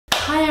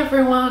Hi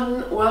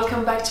everyone,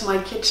 welcome back to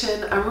my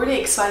kitchen. I'm really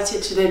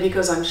excited today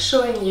because I'm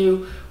showing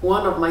you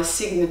one of my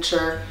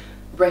signature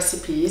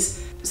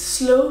recipes,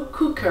 slow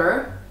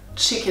cooker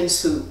chicken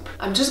soup.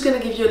 I'm just gonna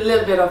give you a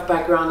little bit of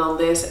background on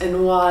this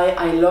and why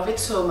I love it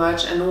so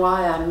much and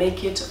why I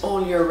make it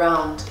all year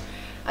round.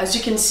 As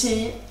you can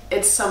see,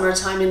 it's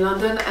summertime in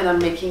London and I'm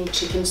making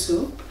chicken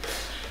soup.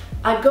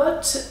 I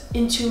got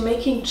into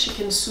making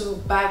chicken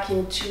soup back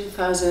in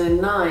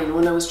 2009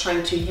 when I was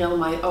trying to heal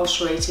my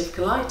ulcerative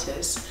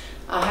colitis.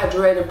 I had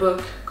read a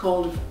book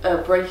called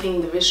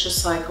Breaking the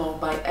Vicious Cycle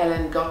by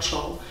Ellen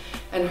Gottschall,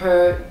 and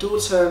her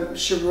daughter,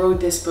 she wrote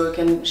this book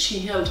and she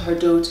healed her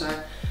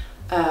daughter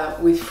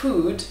with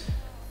food.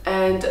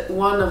 And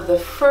one of the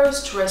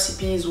first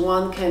recipes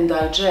one can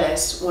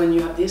digest when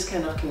you have these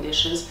kind of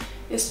conditions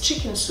is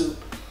chicken soup.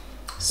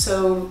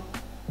 So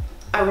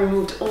I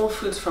removed all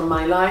foods from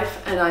my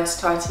life and I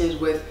started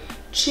with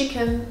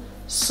chicken,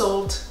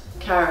 salt,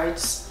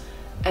 carrots,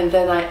 and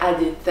then I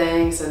added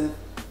things, and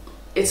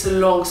it's a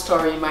long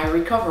story, my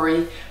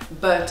recovery,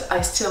 but I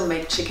still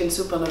make chicken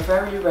soup on a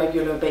very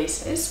regular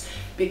basis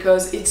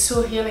because it's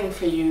so healing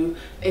for you.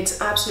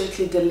 It's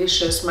absolutely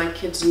delicious. My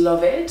kids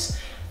love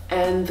it,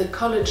 and the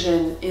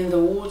collagen in the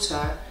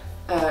water,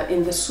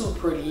 in the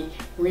soup, really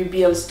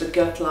rebuilds the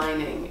gut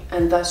lining,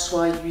 and that's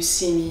why you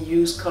see me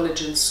use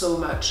collagen so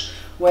much,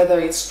 whether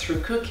it's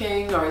through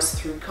cooking or it's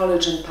through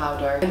collagen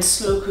powder. And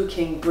slow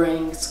cooking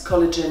brings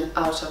collagen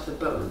out of the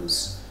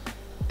bones,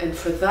 and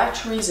for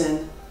that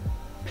reason,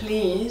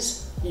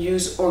 please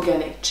use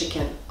organic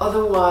chicken.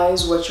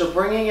 Otherwise, what you're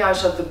bringing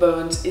out of the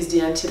bones is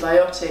the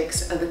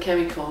antibiotics and the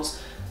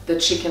chemicals the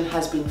chicken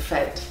has been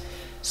fed.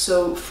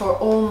 So for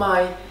all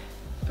my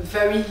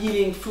very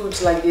healing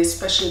foods like this,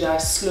 especially that are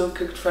slow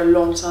cooked for a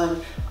long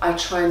time, I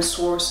try and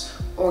source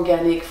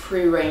organic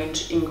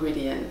free-range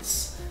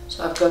ingredients.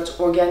 So I've got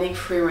organic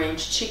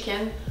free-range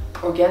chicken,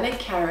 organic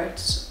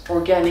carrots,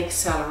 organic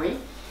celery,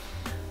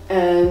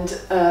 and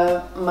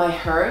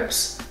my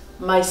herbs,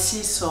 my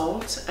sea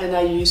salt, and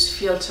I use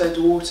filtered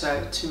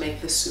water to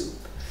make the soup.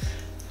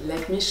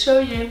 Let me show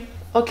you.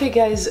 Okay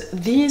guys,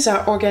 these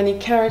are organic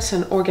carrots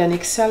and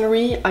organic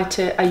celery.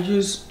 I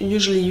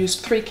usually use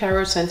 3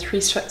 carrots and 3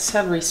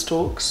 celery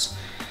stalks.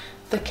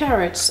 The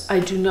carrots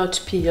I do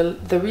not peel.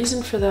 The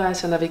reason for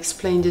that, and I've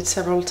explained it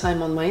several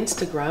times on my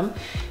Instagram,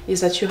 is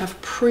that you have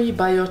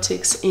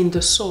prebiotics in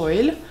the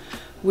soil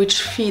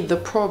which feed the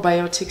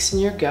probiotics in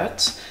your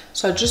gut.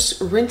 So I just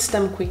rinse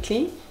them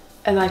quickly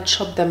and I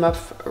chop them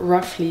up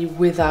roughly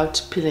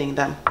without peeling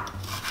them.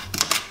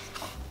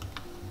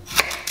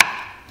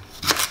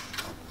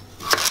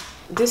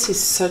 This is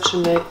such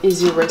an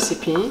easy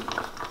recipe.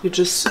 You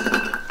just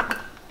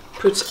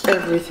put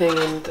everything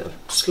in the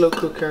slow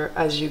cooker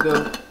as you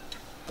go.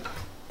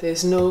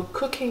 There's no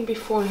cooking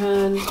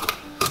beforehand.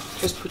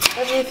 Just put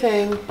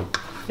everything,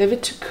 leave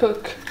it to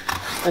cook,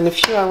 and a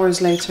few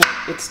hours later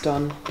it's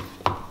done.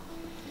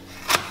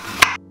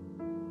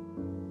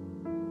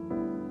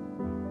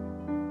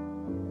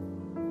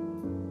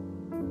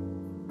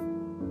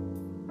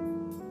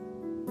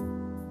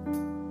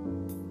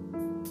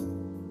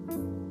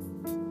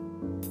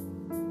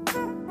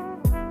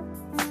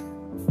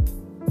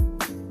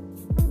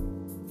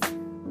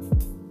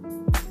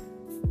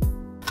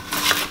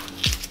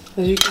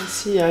 As you can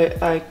see,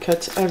 I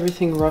cut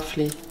everything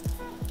roughly.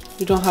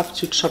 You don't have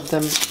to chop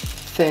them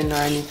thin or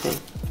anything.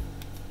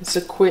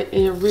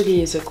 It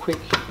really is a quick,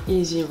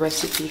 easy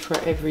recipe for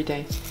every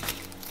day.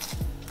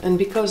 And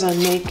because I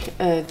make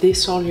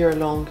this all year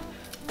long,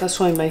 that's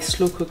why my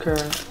slow cooker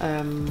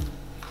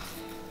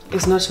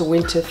is not a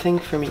winter thing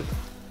for me.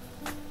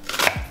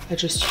 I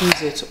just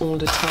use it all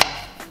the time.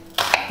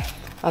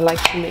 I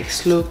like to make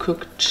slow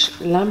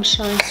cooked lamb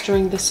shanks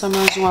during the summer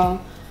as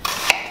well.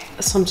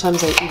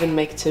 Sometimes I even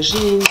make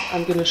tagine.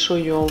 I'm going to show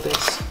you all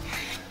this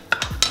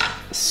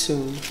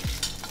soon.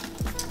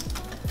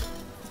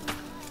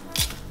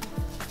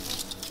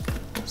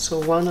 So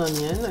 1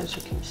 onion, as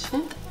you can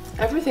see.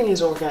 Everything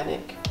is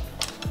organic.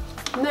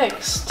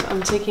 Next,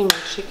 I'm taking my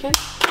chicken.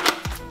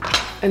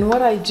 And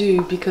what I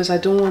do, because I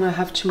don't want to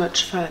have too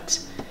much fat,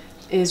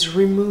 is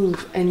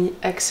remove any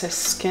excess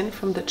skin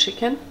from the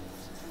chicken.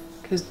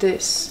 Because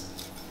this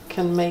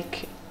can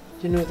make,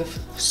 you know, the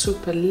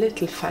soup a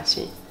little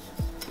fatty.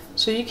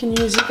 So you can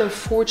use either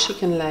 4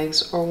 chicken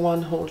legs or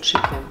 1 whole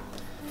chicken.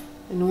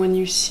 And when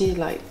you see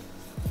like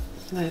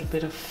a little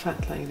bit of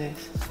fat like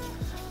this,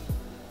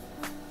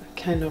 I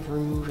kind of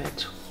remove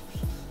it.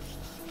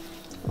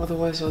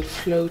 Otherwise it'll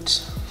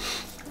float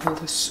on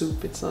the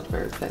soup. It's not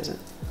very pleasant.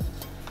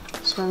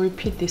 So I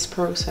repeat this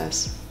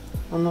process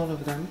on all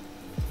of them.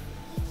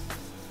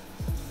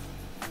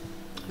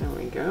 There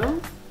we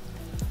go.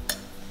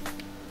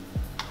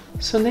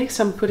 So next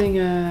I'm putting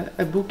a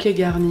bouquet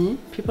garni.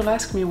 People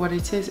ask me what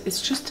it is.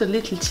 It's just a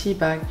little tea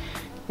bag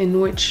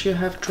in which you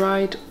have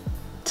dried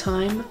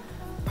thyme,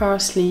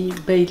 parsley,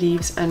 bay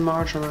leaves and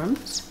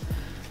marjorams.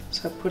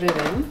 So I put it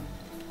in.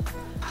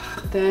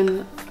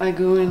 Then I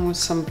go in with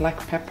some black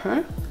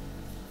pepper.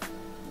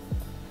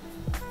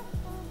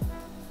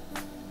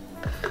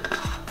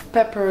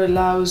 Pepper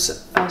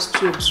allows us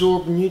to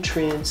absorb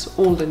nutrients,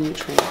 all the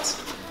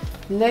nutrients.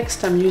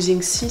 Next, I'm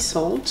using sea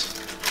salt.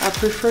 I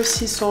prefer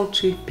sea salt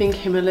to pink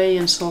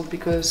Himalayan salt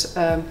because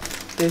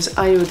there's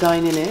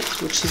iodine in it,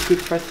 which is good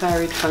for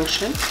thyroid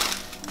function.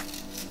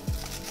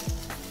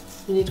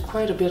 You need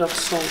quite a bit of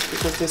salt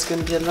because there's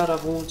going to be a lot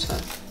of water.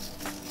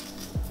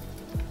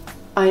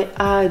 I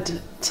add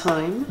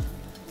thyme,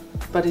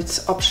 but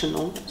it's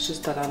optional, it's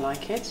just that I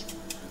like it.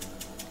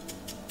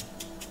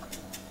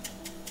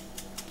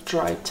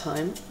 Dried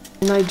thyme.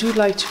 And I do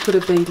like to put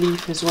a bay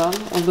leaf as well,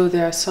 although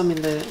there are some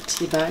in the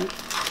tea bag.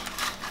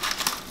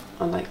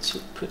 I like to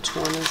put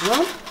one as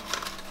well.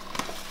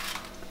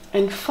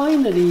 And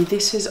finally,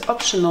 this is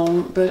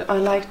optional, but I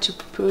like to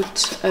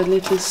put a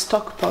little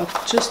stock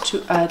pot just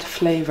to add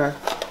flavor.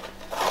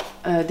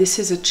 This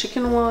is a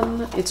chicken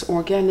one, it's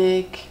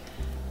organic,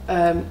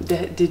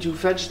 they do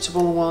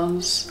vegetable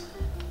ones,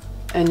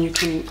 and you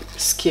can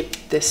skip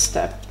this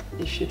step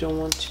if you don't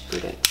want to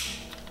put it.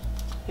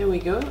 Here we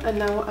go, and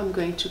now I'm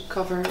going to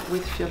cover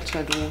with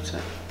filtered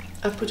water.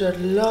 I put a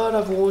lot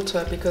of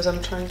water because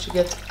I'm trying to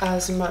get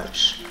as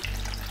much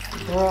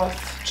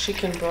broth,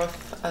 chicken broth,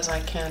 as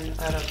I can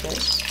out of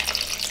this.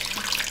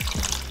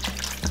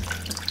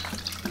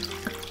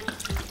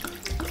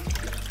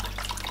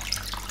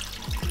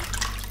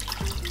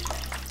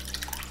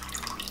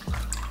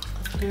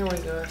 Here we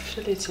go, I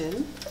fill it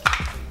in,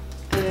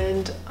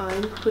 and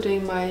I'm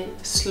putting my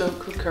slow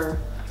cooker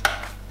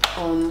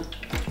on.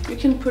 You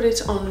can put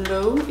it on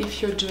low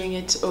if you're doing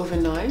it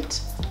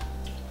overnight,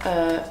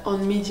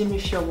 on medium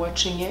if you're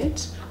watching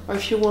it, or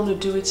if you want to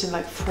do it in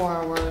like 4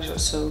 hours or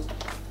so,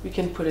 you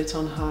can put it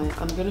on high.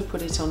 I'm going to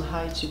put it on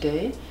high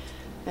today,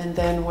 and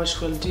then what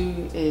we'll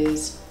do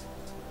is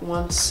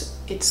once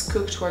it's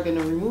cooked, we're going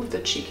to remove the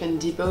chicken,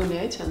 debone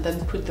it, and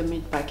then put the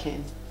meat back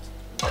in.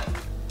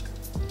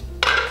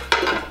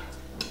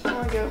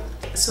 There we go.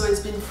 So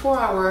it's been 4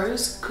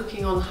 hours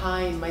cooking on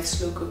high in my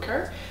slow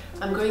cooker.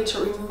 I'm going to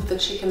remove the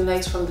chicken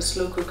legs from the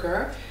slow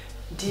cooker,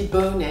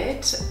 debone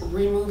it,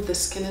 remove the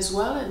skin as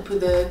well, and put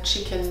the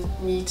chicken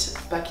meat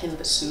back in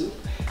the soup.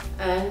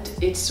 And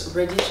it's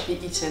ready to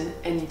be eaten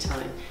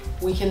anytime.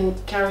 We can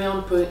carry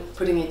on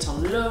putting it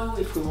on low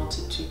if we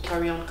wanted to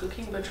carry on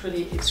cooking, but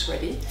really it's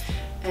ready.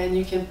 And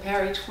you can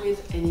pair it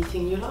with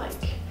anything you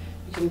like.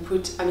 You can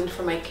put, I mean,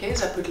 for my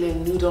kids, I put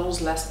little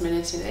noodles last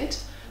minute in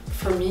it.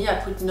 For me, I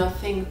put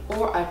nothing,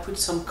 or I put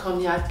some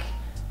konjac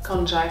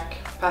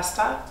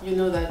pasta. You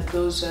know that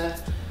those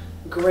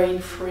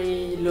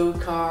grain-free,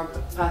 low-carb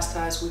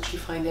pastas which you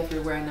find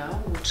everywhere now,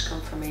 which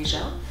come from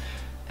Asia.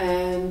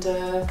 And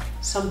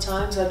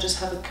sometimes I just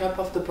have a cup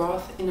of the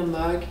broth in a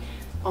mug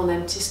on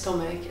empty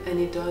stomach, and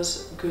it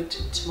does good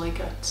to my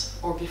gut,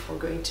 or before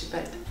going to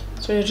bed.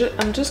 So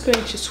I'm just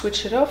going to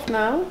switch it off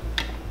now.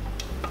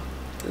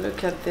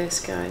 Look at this,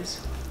 guys.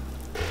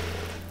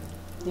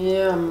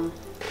 Yum.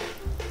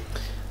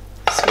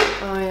 So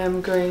I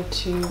am going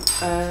to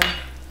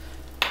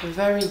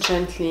very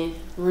gently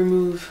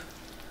remove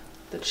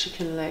the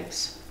chicken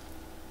legs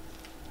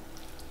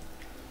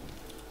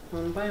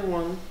one by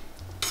one.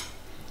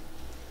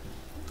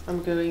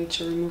 I'm going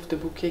to remove the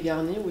bouquet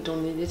garni, we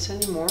don't need it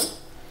anymore.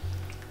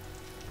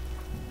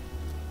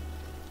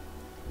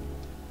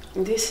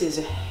 This is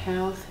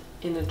health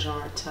in a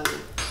jar, I tell you.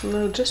 So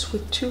now just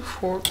with 2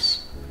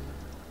 forks,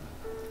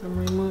 I'm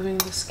removing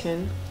the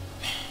skin.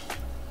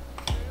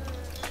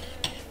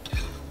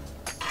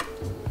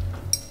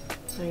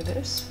 Like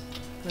this,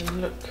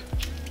 and look,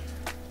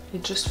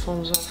 it just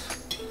falls off.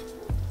 You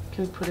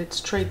can put it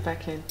straight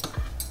back in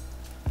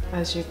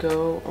as you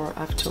go, or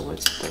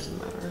afterwards, it doesn't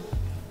matter.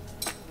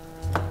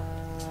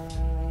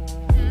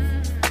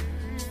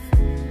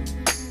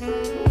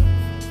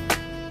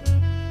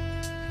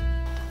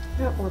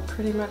 Yeah, we're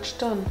pretty much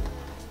done.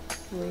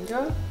 Here we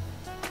go.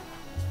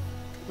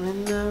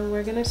 And now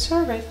we're gonna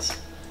serve it.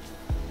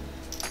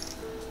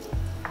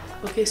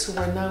 Okay, so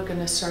we're now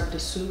gonna serve the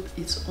soup.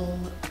 It's all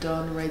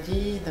done,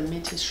 ready. The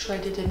meat is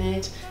shredded in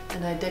it,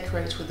 and I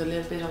decorate with a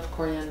little bit of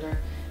coriander.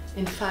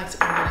 In fact,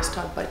 I'm gonna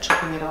start by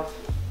chopping it up.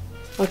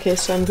 Okay,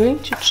 so I'm going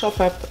to chop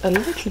up a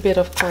little bit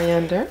of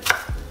coriander.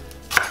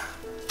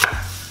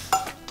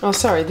 Oh,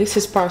 sorry, this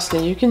is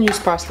parsley. You can use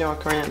parsley or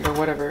coriander,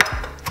 whatever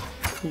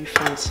you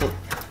fancy.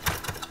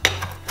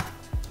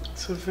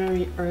 It's a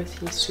very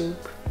earthy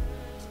soup.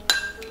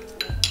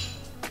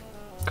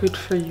 Good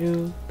for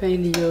you,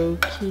 paleo,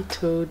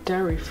 keto,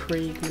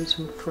 dairy-free,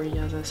 gluten-free,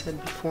 as I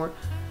said before.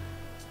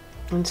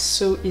 And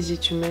so easy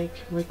to make,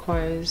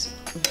 requires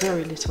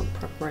very little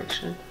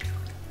preparation.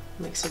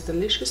 Makes a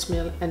delicious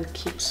meal and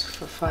keeps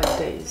for 5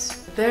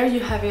 days. There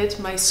you have it,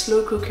 my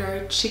slow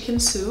cooker chicken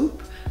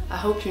soup. I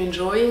hope you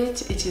enjoy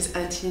it. It is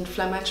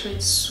anti-inflammatory,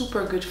 it's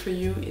super good for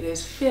you. It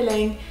is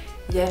filling,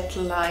 yet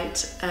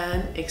light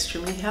and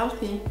extremely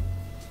healthy.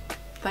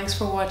 Thanks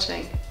for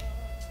watching.